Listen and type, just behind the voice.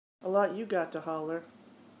A Lot You Got to Holler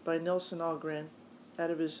by Nelson Algren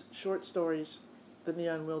out of his short stories, The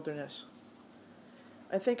Neon Wilderness.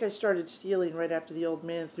 I think I started stealing right after the old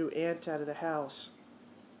man threw Aunt out of the house.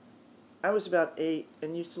 I was about 8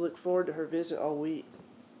 and used to look forward to her visit all week.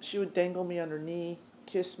 She would dangle me on her knee,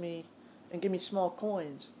 kiss me, and give me small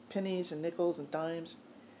coins, pennies and nickels and dimes.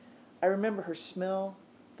 I remember her smell,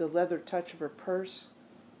 the leather touch of her purse,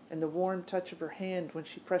 and the warm touch of her hand when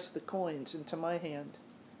she pressed the coins into my hand.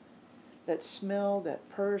 That smell, that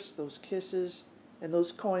purse, those kisses, and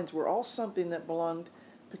those coins were all something that belonged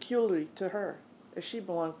peculiarly to her, as she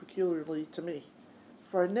belonged peculiarly to me.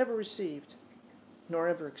 For I never received, nor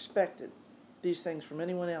ever expected, these things from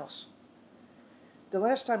anyone else. The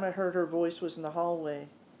last time I heard her voice was in the hallway,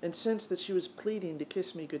 and sensed that she was pleading to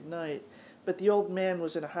kiss me good night, but the old man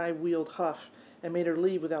was in a high-wheeled huff and made her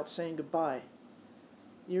leave without saying goodbye.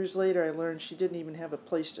 Years later I learned she didn't even have a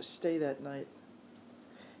place to stay that night.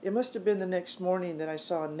 It must have been the next morning that I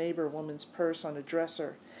saw a neighbor woman's purse on a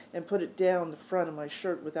dresser and put it down the front of my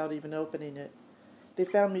shirt without even opening it. They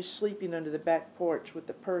found me sleeping under the back porch with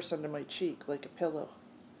the purse under my cheek like a pillow.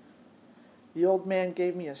 The old man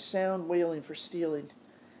gave me a sound whaling for stealing,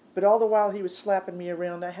 but all the while he was slapping me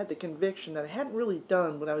around, I had the conviction that I hadn't really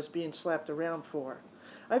done what I was being slapped around for.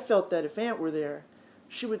 I felt that if Aunt were there,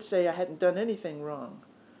 she would say I hadn't done anything wrong.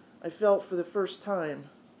 I felt for the first time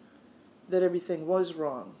that everything was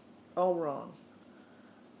wrong, all wrong.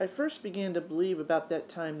 I first began to believe about that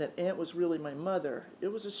time that Aunt was really my mother.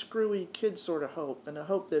 It was a screwy kid sort of hope, and a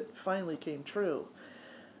hope that finally came true.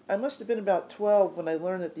 I must have been about 12 when I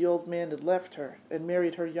learned that the old man had left her and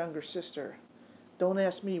married her younger sister. Don't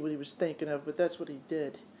ask me what he was thinking of, but that's what he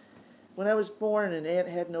did. When I was born and Aunt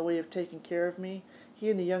had no way of taking care of me, he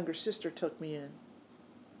and the younger sister took me in.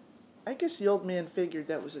 I guess the old man figured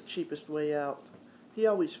that was the cheapest way out. He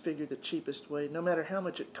always figured the cheapest way, no matter how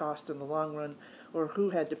much it cost in the long run or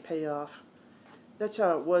who had to pay off. That's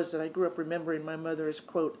how it was that I grew up remembering my mother as,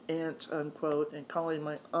 quote, aunt, unquote, and calling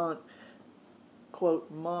my aunt, quote,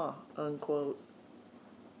 ma, unquote.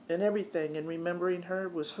 And everything in remembering her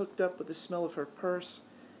was hooked up with the smell of her purse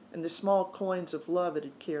and the small coins of love it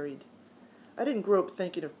had carried. I didn't grow up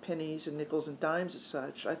thinking of pennies and nickels and dimes as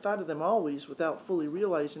such. I thought of them always, without fully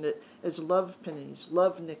realizing it, as love pennies,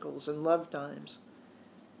 love nickels, and love dimes.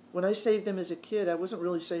 When I saved them as a kid, I wasn't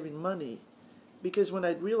really saving money, because when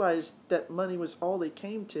I'd realized that money was all they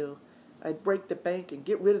came to, I'd break the bank and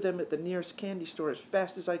get rid of them at the nearest candy store as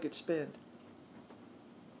fast as I could spend.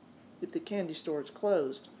 If the candy store is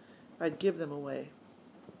closed, I'd give them away.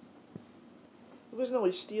 It wasn't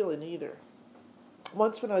always stealing either.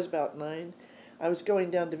 Once when I was about 9, I was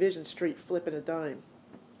going down Division Street flipping a dime.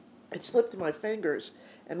 It slipped through my fingers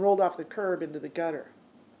and rolled off the curb into the gutter.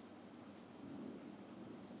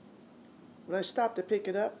 When I stopped to pick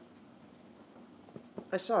it up,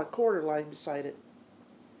 I saw a quarter lying beside it.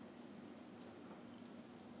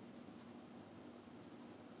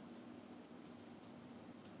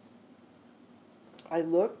 I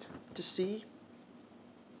looked to see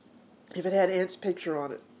if it had Aunt's picture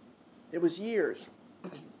on it. It was years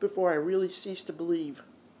before I really ceased to believe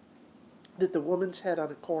that the woman's head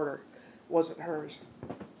on a quarter wasn't hers.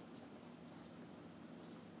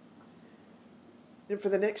 And for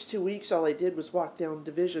the next 2 weeks, all I did was walk down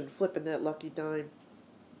Division flipping that lucky dime.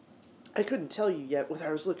 I couldn't tell you yet whether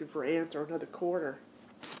I was looking for Aunt or another quarter.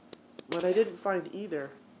 When I didn't find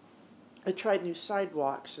either, I tried new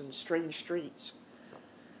sidewalks and strange streets.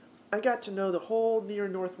 I got to know the whole near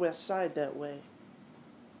northwest side that way.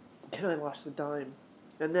 Then I lost the dime,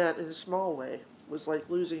 and that, in a small way, was like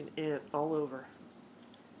losing Aunt all over.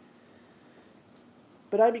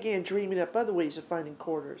 But I began dreaming up other ways of finding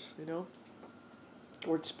quarters,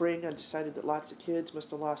 Toward spring, I decided that lots of kids must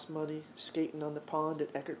have lost money skating on the pond at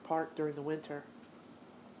Eckert Park during the winter.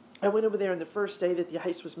 I went over there on the first day that the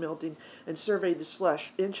ice was melting and surveyed the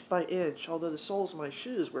slush inch by inch, although the soles of my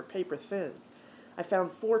shoes were paper thin. I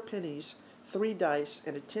found 4 pennies, 3 dice,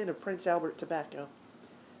 and a tin of Prince Albert tobacco.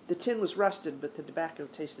 The tin was rusted, but the tobacco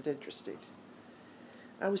tasted interesting.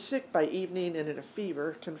 I was sick by evening and in a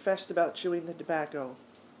fever, confessed about chewing the tobacco.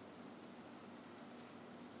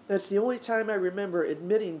 That's the only time I remember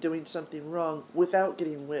admitting doing something wrong without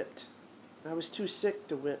getting whipped. I was too sick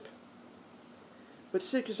to whip. But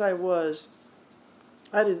sick as I was,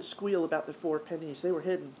 I didn't squeal about the 4 pennies. They were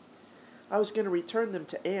hidden. I was going to return them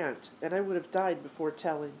to Aunt, and I would have died before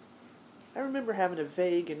telling. I remember having a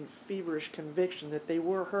vague and feverish conviction that they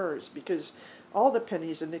were hers, because all the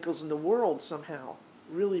pennies and nickels in the world somehow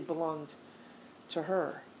really belonged to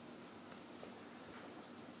her.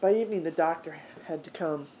 By evening, the doctor had to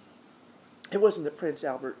come. It wasn't the Prince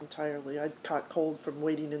Albert entirely. I'd caught cold from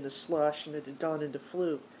wading in the slush, and it had gone into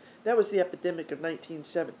flu. That was the epidemic of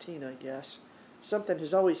 1917, I guess. Something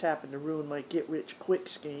has always happened to ruin my get-rich-quick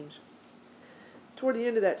schemes. Toward the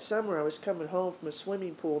end of that summer, I was coming home from a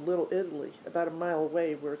swimming pool in Little Italy, about a mile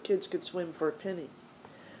away, where kids could swim for a penny.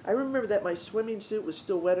 I remember that my swimming suit was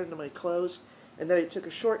still wet under my clothes, and that I took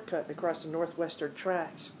a shortcut across the northwestern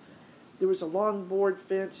tracks. There was a long board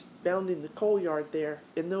fence bounding the coal yard there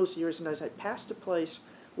in those years, and as I passed a place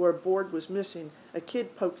where a board was missing, a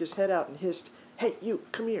kid poked his head out and hissed, "Hey, you,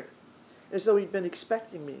 come here," as though he'd been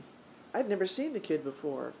expecting me. I'd never seen the kid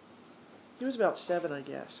before. He was about 7, I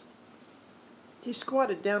guess. He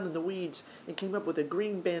squatted down in the weeds and came up with a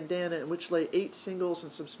green bandana in which lay 8 singles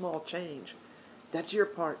and some small change. "That's your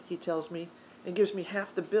part," he tells me, and gives me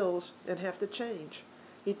half the bills and half the change.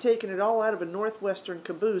 He'd taken it all out of a northwestern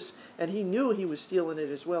caboose, and he knew he was stealing it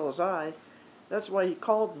as well as I. That's why he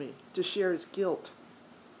called me, to share his guilt.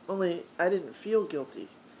 Only I didn't feel guilty.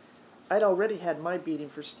 I'd already had my beating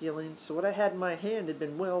for stealing, so what I had in my hand had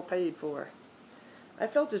been well paid for. I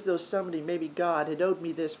felt as though somebody, maybe God, had owed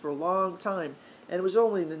me this for a long time, and it was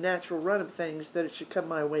only in the natural run of things that it should come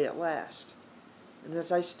my way at last. And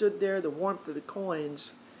as I stood there, the warmth of the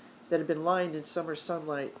coins that had been lying in summer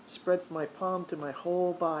sunlight spread from my palm to my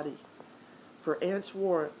whole body, for Aunt's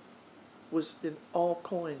war was in all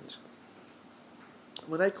coins.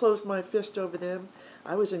 When I closed my fist over them,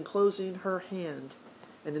 I was enclosing her hand,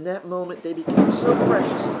 and in that moment they became so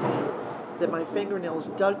precious to me that my fingernails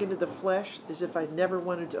dug into the flesh as if I never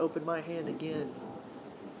wanted to open my hand again.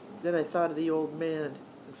 Then I thought of the old man,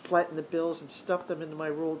 and flattened the bills and stuffed them into my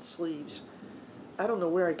rolled sleeves. I don't know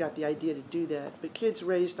where I got the idea to do that, but kids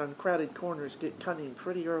raised on crowded corners get cunning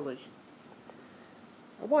pretty early.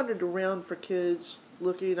 I wandered around for kids,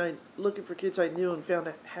 looking for kids I knew, and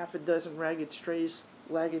found half a dozen ragged strays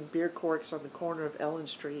lagging beer corks on the corner of Ellen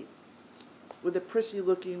Street, with a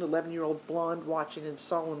prissy-looking 11-year-old blonde watching in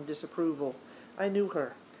solemn disapproval. I knew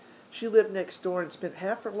her. She lived next door and spent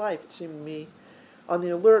half her life, it seemed to me, on the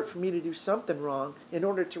alert for me to do something wrong in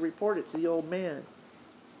order to report it to the old man.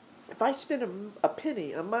 If I spent a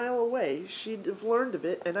penny a mile away, she'd have learned of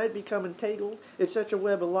it, and I'd become entangled in such a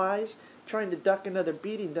web of lies, trying to duck another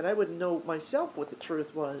beating, that I wouldn't know myself what the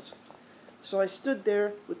truth was. So I stood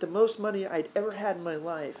there with the most money I'd ever had in my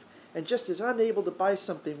life, and just as unable to buy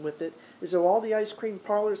something with it as though all the ice cream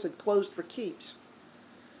parlors had closed for keeps.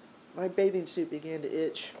 My bathing suit began to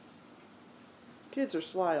itch. Kids are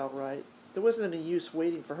sly, all right. There wasn't any use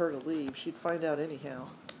waiting for her to leave. She'd find out anyhow.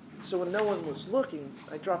 So when no one was looking,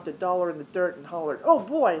 I dropped $1 in the dirt and hollered, "Oh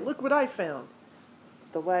boy, look what I found!"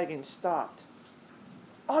 The wagon stopped.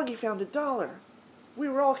 Augie found $1. We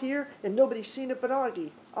were all here, and nobody's seen it but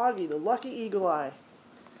Augie. Augie, the lucky eagle eye.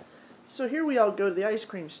 So here we all go to the ice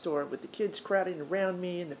cream store, with the kids crowding around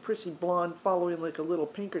me and the prissy blonde following like a little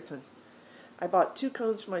Pinkerton. I bought 2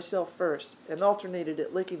 cones for myself first, and alternated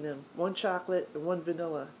at licking them, 1 chocolate and 1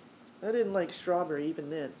 vanilla. I didn't like strawberry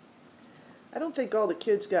even then. I don't think all the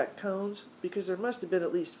kids got cones, because there must have been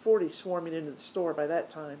at least 40 swarming into the store by that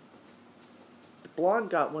time. The blonde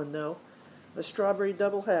got one, though, a strawberry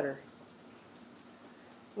doubleheader.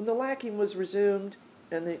 When the lacking was resumed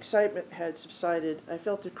and the excitement had subsided, I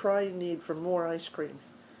felt a crying need for more ice cream.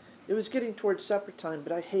 It was getting towards supper time,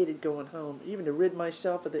 but I hated going home, even to rid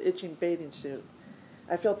myself of the itching bathing suit.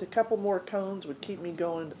 I felt a couple more cones would keep me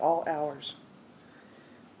going all hours.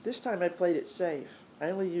 This time I played it safe. I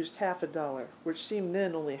only used half $1, which seemed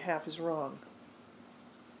then only half as wrong.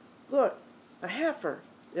 "Look, a halfer.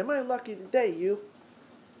 Am I lucky today, you?"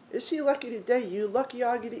 "Is he lucky today, you? Lucky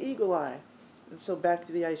Augie the Eagle Eye." And so back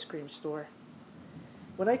to the ice cream store.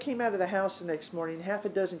 When I came out of the house the next morning, half a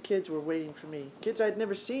dozen kids were waiting for me. Kids I'd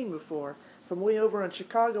never seen before, from way over on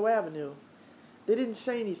Chicago Avenue. They didn't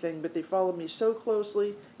say anything, but they followed me so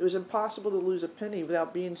closely it was impossible to lose a penny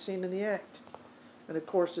without being seen in the act. And of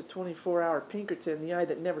course the 24-hour Pinkerton, the eye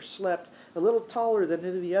that never slept, a little taller than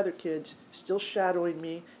any of the other kids, still shadowing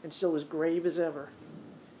me and still as grave as ever.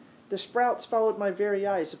 The sprouts followed my very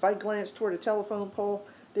eyes. If I glanced toward a telephone pole,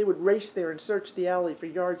 they would race there and search the alley for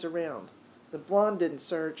yards around. The blonde didn't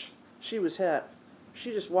search. She was hep.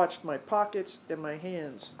 She just watched my pockets and my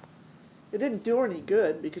hands. It didn't do her any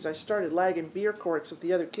good, because I started lagging beer corks with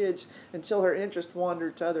the other kids until her interest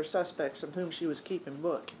wandered to other suspects on whom she was keeping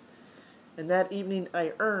book. And that evening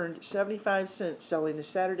I earned 75 cents selling the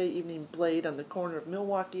Saturday Evening Blade on the corner of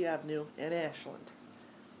Milwaukee Avenue and Ashland.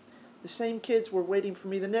 The same kids were waiting for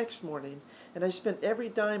me the next morning, and I spent every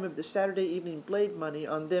dime of the Saturday Evening Blade money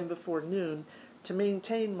on them before noon to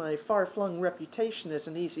maintain my far-flung reputation as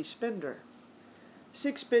an easy spender.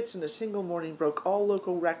 6 bits in a single morning broke all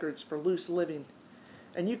local records for loose living,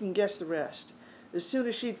 and you can guess the rest. As soon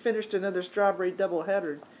as she'd finished another strawberry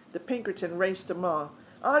doubleheader, the Pinkerton raced to Ma.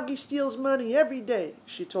 "Augie steals money every day,"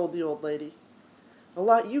 she told the old lady. "A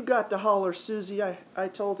lot you got to holler, Susie," I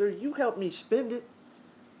told her. "You helped me spend it."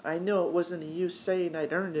 I knew it wasn't any use saying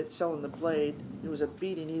I'd earned it selling the blade. It was a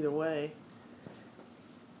beating either way.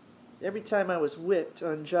 Every time I was whipped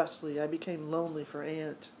unjustly, I became lonely for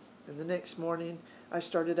Aunt. And the next morning, I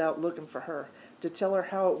started out looking for her, to tell her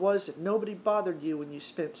how it was that nobody bothered you when you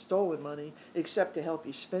spent stolen money, except to help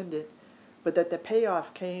you spend it, but that the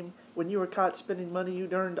payoff came when you were caught spending money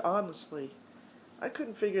you'd earned honestly. I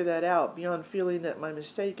couldn't figure that out beyond feeling that my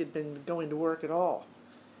mistake had been going to work at all.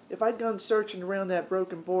 If I'd gone searching around that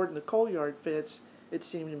broken board in the coal yard fence, it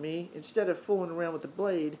seemed to me, instead of fooling around with the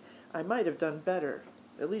blade, I might have done better.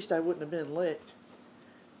 At least I wouldn't have been licked.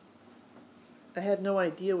 I had no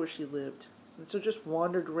idea where she lived, and so just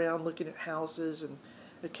wandered around looking at houses and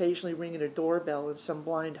occasionally ringing a doorbell in some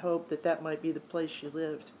blind hope that that might be the place she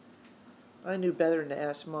lived. I knew better than to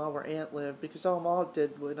ask Ma where Aunt lived, because all Ma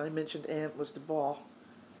did when I mentioned Aunt was the ball.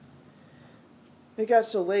 It got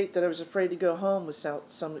so late that I was afraid to go home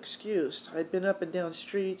without some excuse. I'd been up and down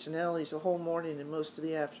streets and alleys the whole morning and most of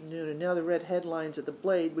the afternoon, and now the red headlines of the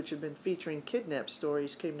Blade, which had been featuring kidnap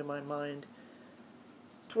stories, came to my mind.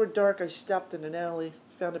 Toward dark, I stopped in an alley,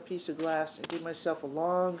 found a piece of glass, and gave myself a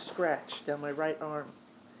long scratch down my right arm.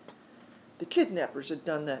 The kidnappers had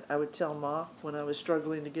done that, I would tell Ma when I was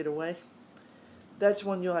struggling to get away. That's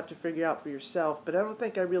one you'll have to figure out for yourself, but I don't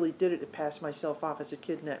think I really did it to pass myself off as a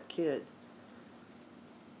kidnapped kid.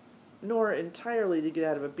 Nor entirely to get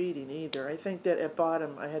out of a beating either. I think that at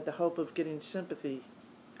bottom I had the hope of getting sympathy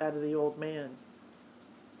out of the old man.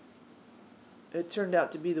 It turned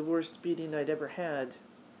out to be the worst beating I'd ever had,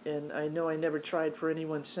 and I know I never tried for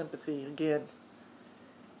anyone's sympathy again.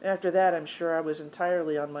 After that, I'm sure I was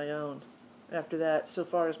entirely on my own. After that, so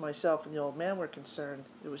far as myself and the old man were concerned,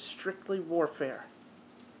 it was strictly warfare.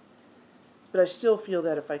 But I still feel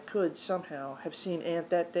that if I could, somehow, have seen Aunt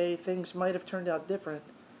that day, things might have turned out different.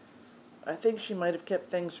 I think she might have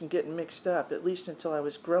kept things from getting mixed up, at least until I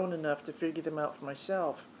was grown enough to figure them out for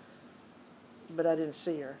myself. But I didn't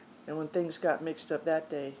see her, and when things got mixed up that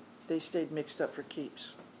day, they stayed mixed up for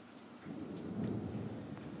keeps.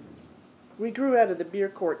 We grew out of the beer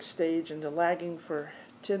cork stage into lagging for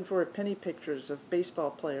 10-for-a-penny pictures of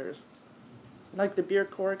baseball players. Like the beer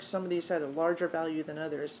corks, some of these had a larger value than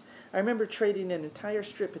others. I remember trading an entire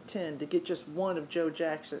strip of 10 to get just one of Joe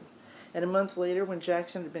Jackson. And a month later, when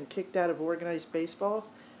Jackson had been kicked out of organized baseball,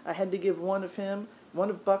 I had to give one of him, one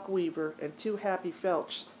of Buck Weaver, and 2 Happy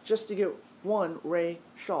Felch just to get one Ray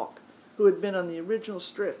Schalk, who had been on the original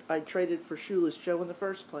strip I traded for Shoeless Joe in the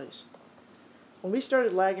first place. When we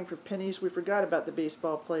started lagging for pennies, we forgot about the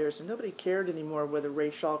baseball players, and nobody cared anymore whether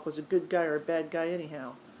Ray Schalk was a good guy or a bad guy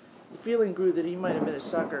anyhow. The feeling grew that he might have been a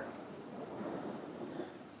sucker.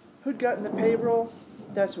 Who'd gotten the payroll?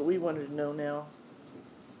 That's what we wanted to know now.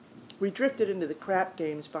 We drifted into the crap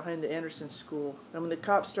games behind the Anderson School, and when the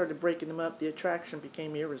cops started breaking them up, the attraction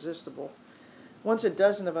became irresistible. Once a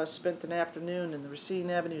dozen of us spent an afternoon in the Racine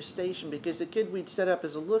Avenue station because the kid we'd set up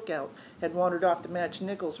as a lookout had wandered off to match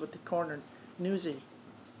nickels with the corner newsie.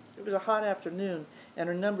 It was a hot afternoon, and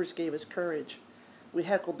our numbers gave us courage. We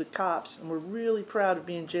heckled the cops, and were really proud of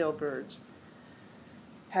being jailbirds.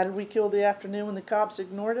 How did we kill the afternoon when the cops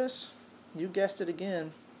ignored us? You guessed it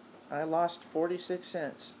again. I lost 46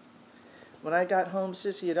 cents. When I got home,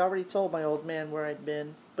 Sissy had already told my old man where I'd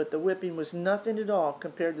been, but the whipping was nothing at all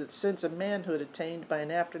compared to the sense of manhood attained by an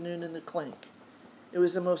afternoon in the clink. It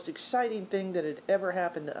was the most exciting thing that had ever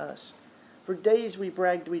happened to us. For days we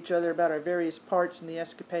bragged to each other about our various parts in the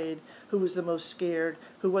escapade, who was the most scared,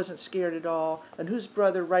 who wasn't scared at all, and whose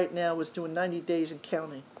brother right now was doing 90 days and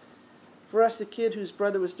counting. For us, the kid whose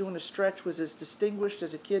brother was doing a stretch was as distinguished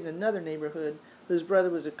as a kid in another neighborhood whose brother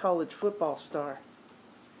was a college football star.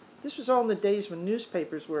 This was all in the days when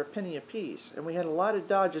newspapers were a penny apiece, and we had a lot of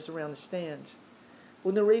dodges around the stands.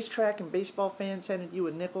 When the racetrack and baseball fans handed you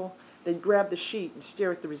a nickel, they'd grab the sheet and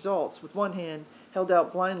stare at the results, with one hand held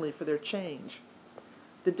out blindly for their change.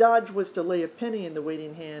 The dodge was to lay a penny in the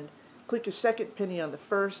waiting hand, click a second penny on the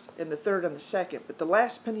first, and the third on the second, but the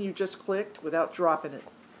last penny you just clicked without dropping it.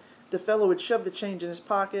 The fellow would shove the change in his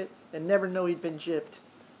pocket and never know he'd been gypped.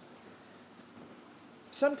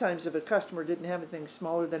 Sometimes if a customer didn't have anything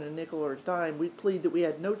smaller than a nickel or a dime, we'd plead that we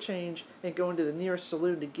had no change and go into the nearest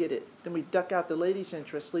saloon to get it. Then we'd duck out the ladies'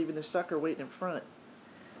 interest, leaving the sucker waiting in front.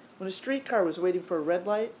 When a streetcar was waiting for a red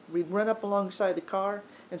light, we'd run up alongside the car,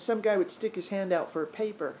 and some guy would stick his hand out for a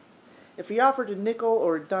paper. If he offered a nickel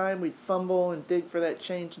or a dime, we'd fumble and dig for that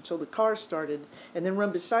change until the car started, and then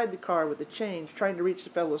run beside the car with the change, trying to reach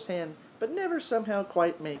the fellow's hand, but never somehow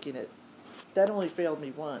quite making it. That only failed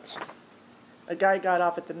me once. A guy got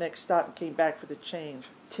off at the next stop and came back for the change.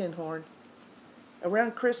 Tin horn.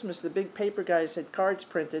 Around Christmas, the big paper guys had cards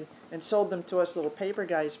printed and sold them to us little paper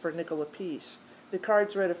guys for a nickel apiece. The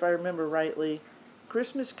cards read, if I remember rightly,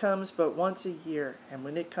 "Christmas comes but once a year, and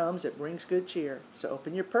when it comes it brings good cheer. So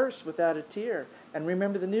open your purse without a tear, and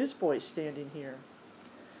remember the newsboys standing here."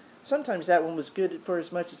 Sometimes that one was good for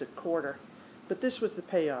as much as a quarter, but this was the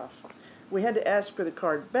payoff. We had to ask for the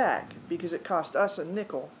card back because it cost us a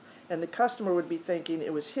nickel, and the customer would be thinking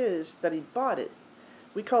it was his, that he'd bought it.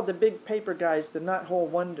 We called the big paper guys the knothole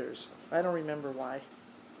wonders. I don't remember why.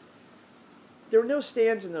 There were no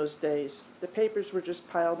stands in those days. The papers were just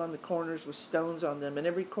piled on the corners with stones on them, and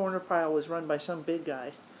every corner pile was run by some big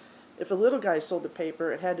guy. If a little guy sold a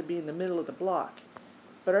paper, it had to be in the middle of the block.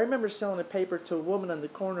 But I remember selling a paper to a woman on the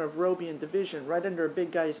corner of Roby and Division, right under a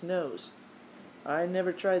big guy's nose. I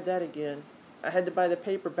never tried that again. I had to buy the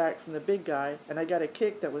paper back from the big guy, and I got a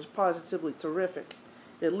kick that was positively terrific.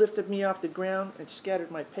 It lifted me off the ground and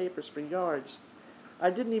scattered my papers for yards. I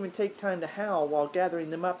didn't even take time to howl while gathering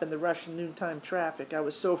them up in the rush of noontime traffic. I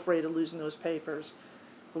was so afraid of losing those papers.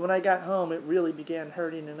 But when I got home, it really began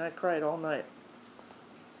hurting, and I cried all night.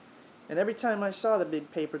 And every time I saw the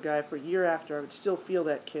big paper guy for a year after, I would still feel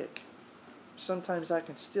that kick. Sometimes I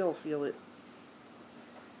can still feel it.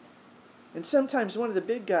 And sometimes one of the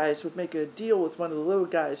big guys would make a deal with one of the little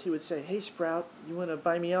guys. He would say, "Hey, Sprout, you want to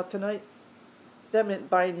buy me out tonight?" That meant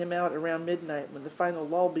buying him out around midnight when the final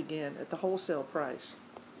lull began at the wholesale price.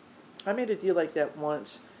 I made a deal like that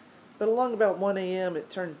once, but along about 1 a.m. it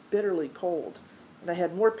turned bitterly cold, and I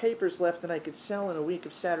had more papers left than I could sell in a week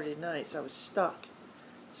of Saturday nights. I was stuck.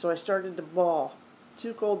 So I started to bawl,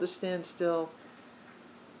 too cold to stand still,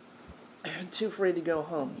 too afraid to go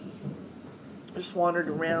home. I just wandered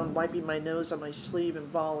around, wiping my nose on my sleeve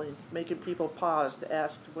and bawling, making people pause to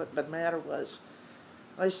ask what the matter was.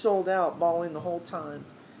 I sold out, bawling the whole time,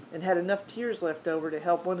 and had enough tears left over to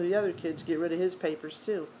help one of the other kids get rid of his papers,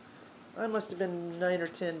 too. I must have been 9 or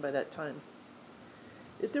 10 by that time.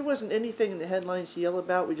 If there wasn't anything in the headlines to yell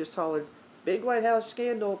about, we just hollered, "Big White House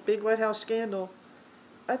scandal, big White House scandal."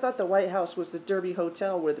 I thought the White House was the Derby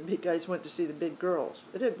Hotel where the big guys went to see the big girls.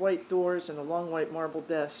 It had white doors and a long white marble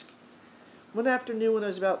desk. One afternoon when I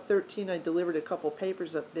was about 13, I delivered a couple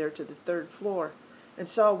papers up there to the 3rd floor, and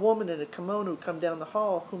saw a woman in a kimono come down the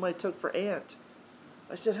hall whom I took for Aunt.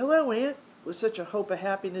 I said, "Hello, Aunt," with such a hope of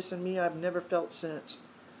happiness in me I've never felt since.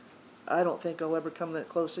 I don't think I'll ever come that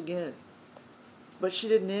close again. But she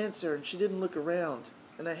didn't answer, and she didn't look around,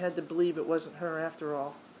 and I had to believe it wasn't her after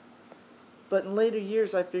all. But in later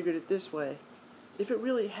years I figured it this way. If it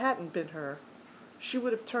really hadn't been her, she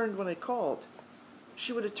would have turned when I called.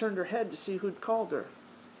 She would have turned her head to see who'd called her.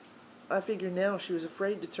 I figure now she was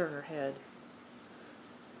afraid to turn her head.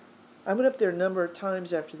 I went up there a number of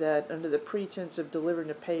times after that under the pretense of delivering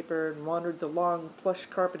a paper and wandered the long,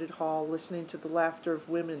 plush-carpeted hall listening to the laughter of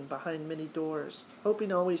women behind many doors,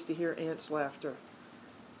 hoping always to hear Aunt's laughter.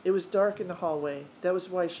 It was dark in the hallway. That was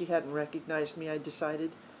why she hadn't recognized me, I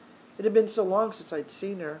decided. It had been so long since I'd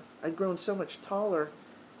seen her. I'd grown so much taller.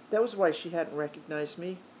 That was why she hadn't recognized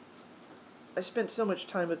me. I spent so much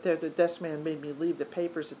time up there the desk man made me leave the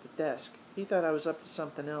papers at the desk. He thought I was up to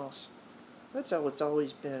something else. That's how it's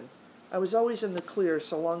always been. I was always in the clear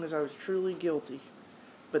so long as I was truly guilty.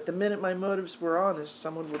 But the minute my motives were honest,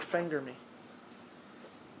 someone would finger me.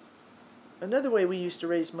 Another way we used to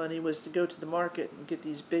raise money was to go to the market and get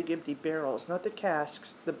these big empty barrels, not the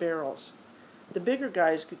casks, the barrels. The bigger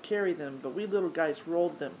guys could carry them, but we little guys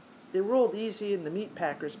rolled them. They rolled easy, and the meat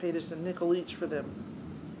packers paid us a nickel each for them.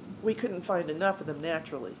 We couldn't find enough of them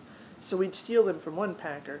naturally, so we'd steal them from one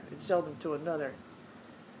packer and sell them to another.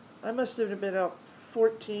 I must have been about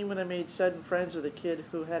 14 when I made sudden friends with a kid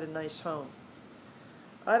who had a nice home.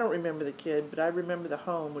 I don't remember the kid, but I remember the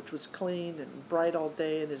home, which was clean and bright all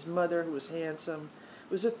day, and his mother, who was handsome.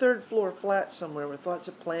 It was a 3rd-floor flat somewhere with lots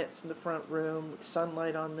of plants in the front room with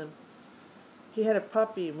sunlight on them. He had a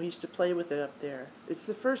puppy, and we used to play with it up there. It's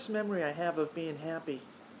the first memory I have of being happy,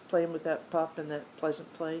 playing with that pup in that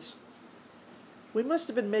pleasant place. We must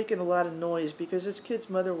have been making a lot of noise because this kid's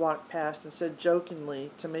mother walked past and said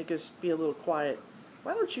jokingly to make us be a little quiet,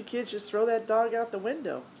 "Why don't you kids just throw that dog out the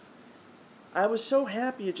window?" I was so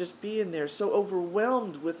happy at just being there, so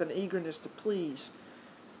overwhelmed with an eagerness to please,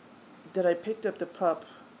 that I picked up the pup,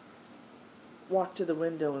 walked to the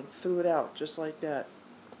window, and threw it out just like that.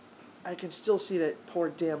 I can still see that poor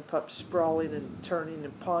damn pup sprawling and turning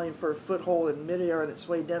and pawing for a foothold in midair on its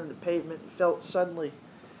way down the pavement, and felt suddenly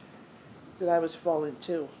that I was falling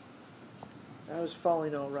too. I was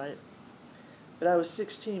falling all right. But I was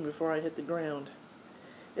 16 before I hit the ground.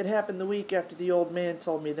 It happened the week after the old man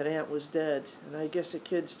told me that Aunt was dead, and I guess a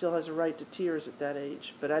kid still has a right to tears at that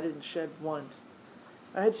age, but I didn't shed one.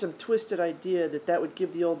 I had some twisted idea that that would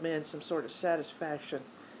give the old man some sort of satisfaction.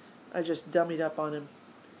 I just dummied up on him.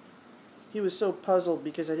 He was so puzzled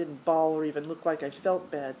because I didn't bawl or even look like I felt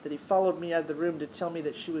bad that he followed me out of the room to tell me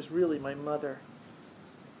that she was really my mother.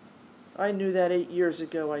 I knew that 8 years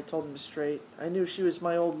ago, I told him straight. I knew she was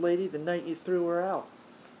my old lady the night you threw her out.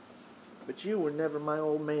 But you were never my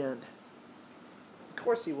old man. Of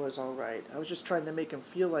course he was all right. I was just trying to make him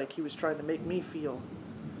feel like he was trying to make me feel.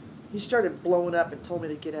 He started blowing up and told me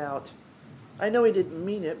to get out. I know he didn't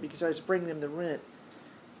mean it because I was bringing him the rent.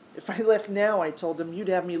 If I left now, I told him, you'd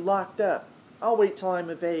have me locked up. I'll wait till I'm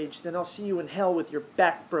of age, then I'll see you in hell with your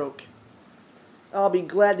back broke. I'll be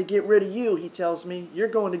glad to get rid of you, he tells me. You're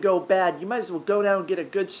going to go bad. You might as well go down and get a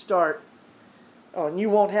good start. Oh, and you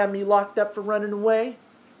won't have me locked up for running away?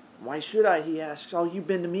 Why should I, he asks. All you've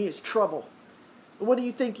been to me is trouble. What do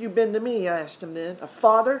you think you've been to me, I asked him then. A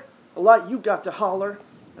father? A lot you got to holler.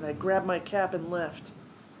 And I grabbed my cap and left.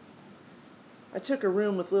 I took a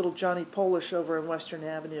room with little Johnny Polish over on Western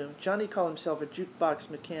Avenue. Johnny called himself a jukebox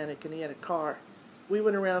mechanic, and he had a car. We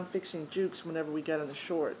went around fixing jukes whenever we got on the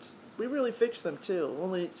shorts. We really fixed them, too,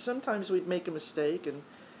 only sometimes we'd make a mistake and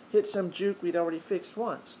hit some juke we'd already fixed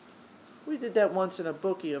once. We did that once in a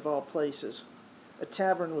bookie, of all places. A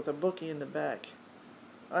tavern with a bookie in the back.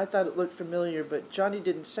 I thought it looked familiar, but Johnny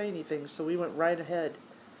didn't say anything, so we went right ahead.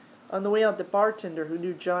 On the way out, the bartender, who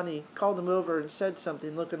knew Johnny, called him over and said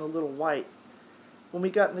something, looking a little white. When we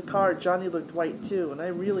got in the car, Johnny looked white too, and I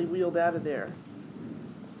really wheeled out of there.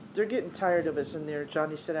 They're getting tired of us in there,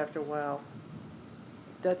 Johnny said after a while.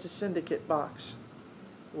 That's a syndicate box.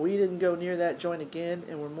 We didn't go near that joint again,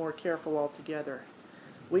 and were more careful altogether.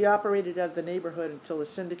 We operated out of the neighborhood until the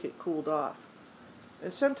syndicate cooled off.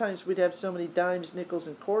 And sometimes we'd have so many dimes, nickels,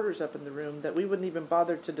 and quarters up in the room that we wouldn't even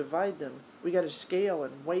bother to divide them. We got a scale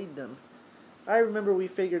and weighed them. I remember we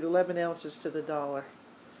figured 11 ounces to the dollar.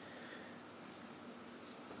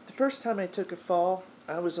 The first time I took a fall,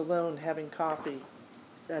 I was alone having coffee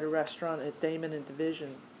at a restaurant at Damon and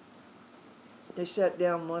Division. They sat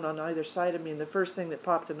down one on either side of me, and the first thing that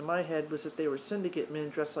popped into my head was that they were syndicate men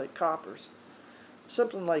dressed like coppers.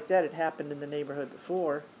 Something like that had happened in the neighborhood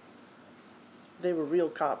before. They were real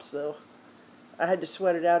cops, though. I had to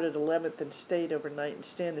sweat it out at 11th and State overnight and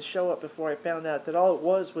stand the show up before I found out that all it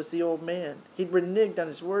was the old man. He'd reneged on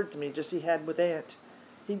his word to me just as he had with Aunt.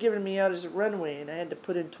 He'd given me out as a runaway, and I had to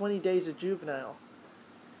put in 20 days of juvenile.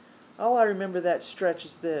 All I remember that stretch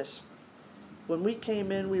is this. When we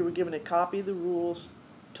came in, we were given a copy of the rules,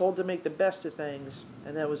 told to make the best of things,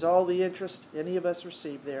 and that was all the interest any of us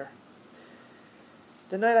received there.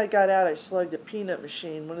 The night I got out, I slugged a peanut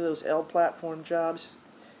machine, one of those L platform jobs.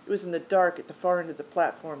 It was in the dark at the far end of the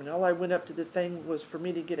platform, and all I went up to the thing was for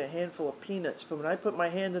me to get a handful of peanuts. But when I put my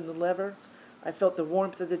hand in the lever, I felt the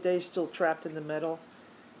warmth of the day still trapped in the metal,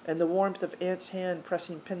 and the warmth of Aunt's hand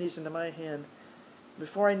pressing pennies into my hand.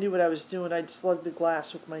 Before I knew what I was doing, I'd slugged the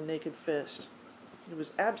glass with my naked fist. It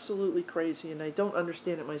was absolutely crazy, and I don't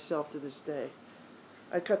understand it myself to this day.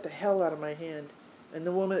 I cut the hell out of my hand, and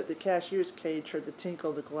the woman at the cashier's cage heard the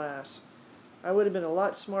tinkle of the glass. I would have been a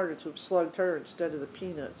lot smarter to have slugged her instead of the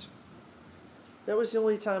peanuts. That was the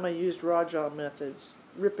only time I used raw jaw methods.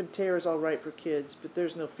 Rip and tear is all right for kids, but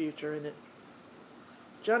there's no future in it.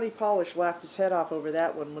 Johnny Polish laughed his head off over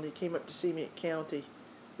that one when he came up to see me at county.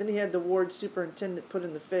 Then he had the ward superintendent put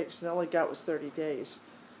in the fix, and all I got was 30 days.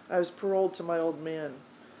 I was paroled to my old man.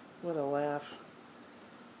 What a laugh.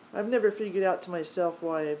 I've never figured out to myself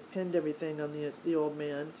why I pinned everything on the old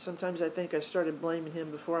man. Sometimes I think I started blaming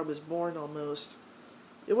him before I was born almost.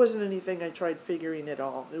 It wasn't anything I tried figuring at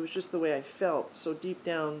all. It was just the way I felt, so deep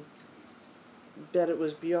down that it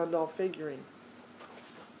was beyond all figuring.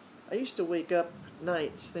 I used to wake up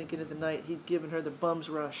nights thinking of the night he'd given her the bum's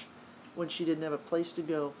rush when she didn't have a place to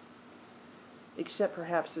go, except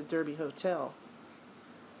perhaps the Derby Hotel.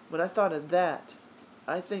 When I thought of that,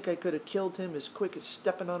 I think I could have killed him as quick as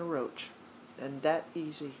stepping on a roach, and that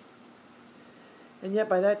easy. And yet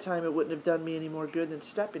by that time it wouldn't have done me any more good than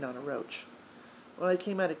stepping on a roach. When I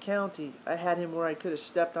came out of county, I had him where I could have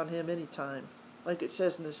stepped on him any time. Like it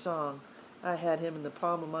says in the song, I had him in the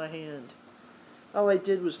palm of my hand. All I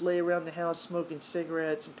did was lay around the house smoking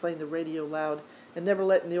cigarettes and playing the radio loud and never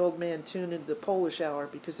letting the old man tune into the Polish Hour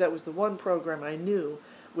because that was the one program I knew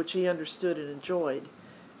which he understood and enjoyed.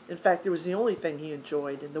 In fact, it was the only thing he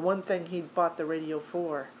enjoyed, and the one thing he'd bought the radio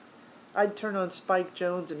for. I'd turn on Spike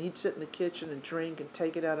Jones, and he'd sit in the kitchen and drink and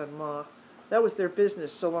take it out on Ma. That was their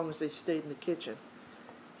business, so long as they stayed in the kitchen.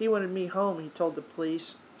 He wanted me home, he told the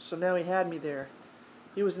police, so now he had me there.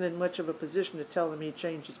 He wasn't in much of a position to tell them he'd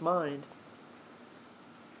changed his mind.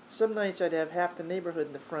 Some nights I'd have half the neighborhood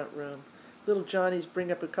in the front room. Little Johnny's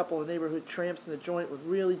bring up a couple of neighborhood tramps and the joint would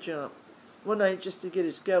really jump. One night, just to get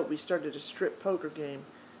his goat, we started a strip poker game.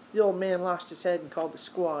 The old man lost his head and called the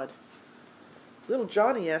squad. Little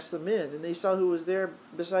Johnny asked them in, and they saw who was there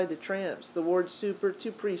beside the tramps. The ward super,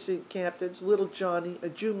 2 precinct captains, Little Johnny, a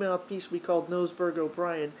Jew mouthpiece we called Noseburg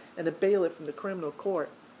O'Brien, and a bailiff from the criminal court.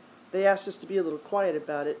 They asked us to be a little quiet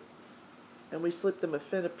about it, and we slipped them a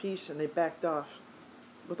fin apiece, and they backed off.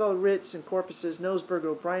 With all the writs and corpuses Noseburg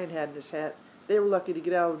O'Brien had in his hat, they were lucky to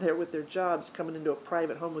get out of there with their jobs, coming into a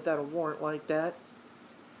private home without a warrant like that.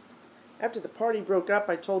 After the party broke up,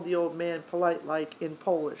 I told the old man, polite-like, in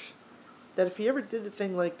Polish, that if he ever did a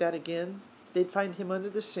thing like that again, they'd find him under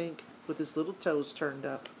the sink with his little toes turned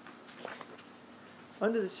up.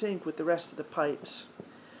 Under the sink with the rest of the pipes.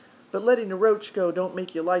 But letting the roach go don't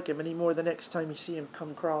make you like him any more the next time you see him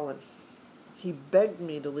come crawling. He begged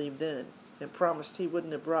me to leave then, and promised he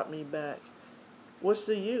wouldn't have brought me back. What's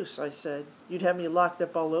the use, I said. You'd have me locked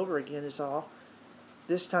up all over again is all.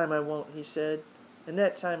 This time I won't, he said, and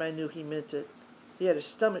that time I knew he meant it. He had a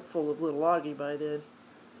stomach full of little Augie by then.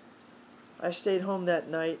 I stayed home that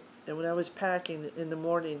night, and when I was packing in the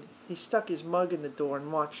morning, he stuck his mug in the door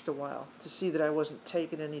and watched a while to see that I wasn't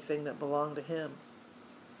taking anything that belonged to him.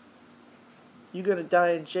 "You gonna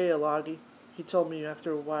die in jail, Augie," he told me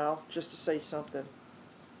after a while, just to say something.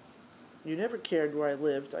 "You never cared where I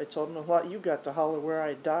lived," I told him, "and what you got to holler where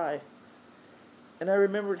I die." And I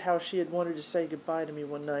remembered how she had wanted to say goodbye to me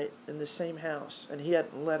one night in the same house, and he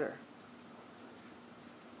hadn't let her.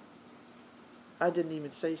 I didn't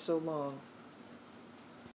even say so long.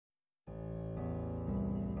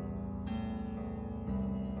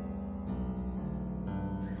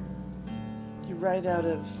 You write out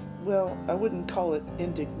of, well, I wouldn't call it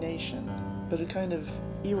indignation, but a kind of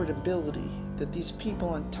irritability that these people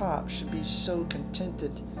on top should be so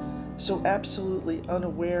contented, so absolutely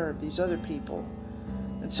unaware of these other people,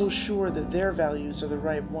 and so sure that their values are the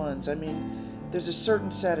right ones. I mean, there's a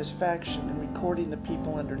certain satisfaction in recording the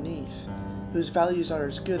people underneath, whose values are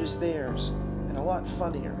as good as theirs, and a lot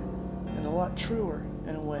funnier, and a lot truer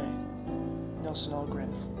in a way. Nelson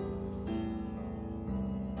Algren.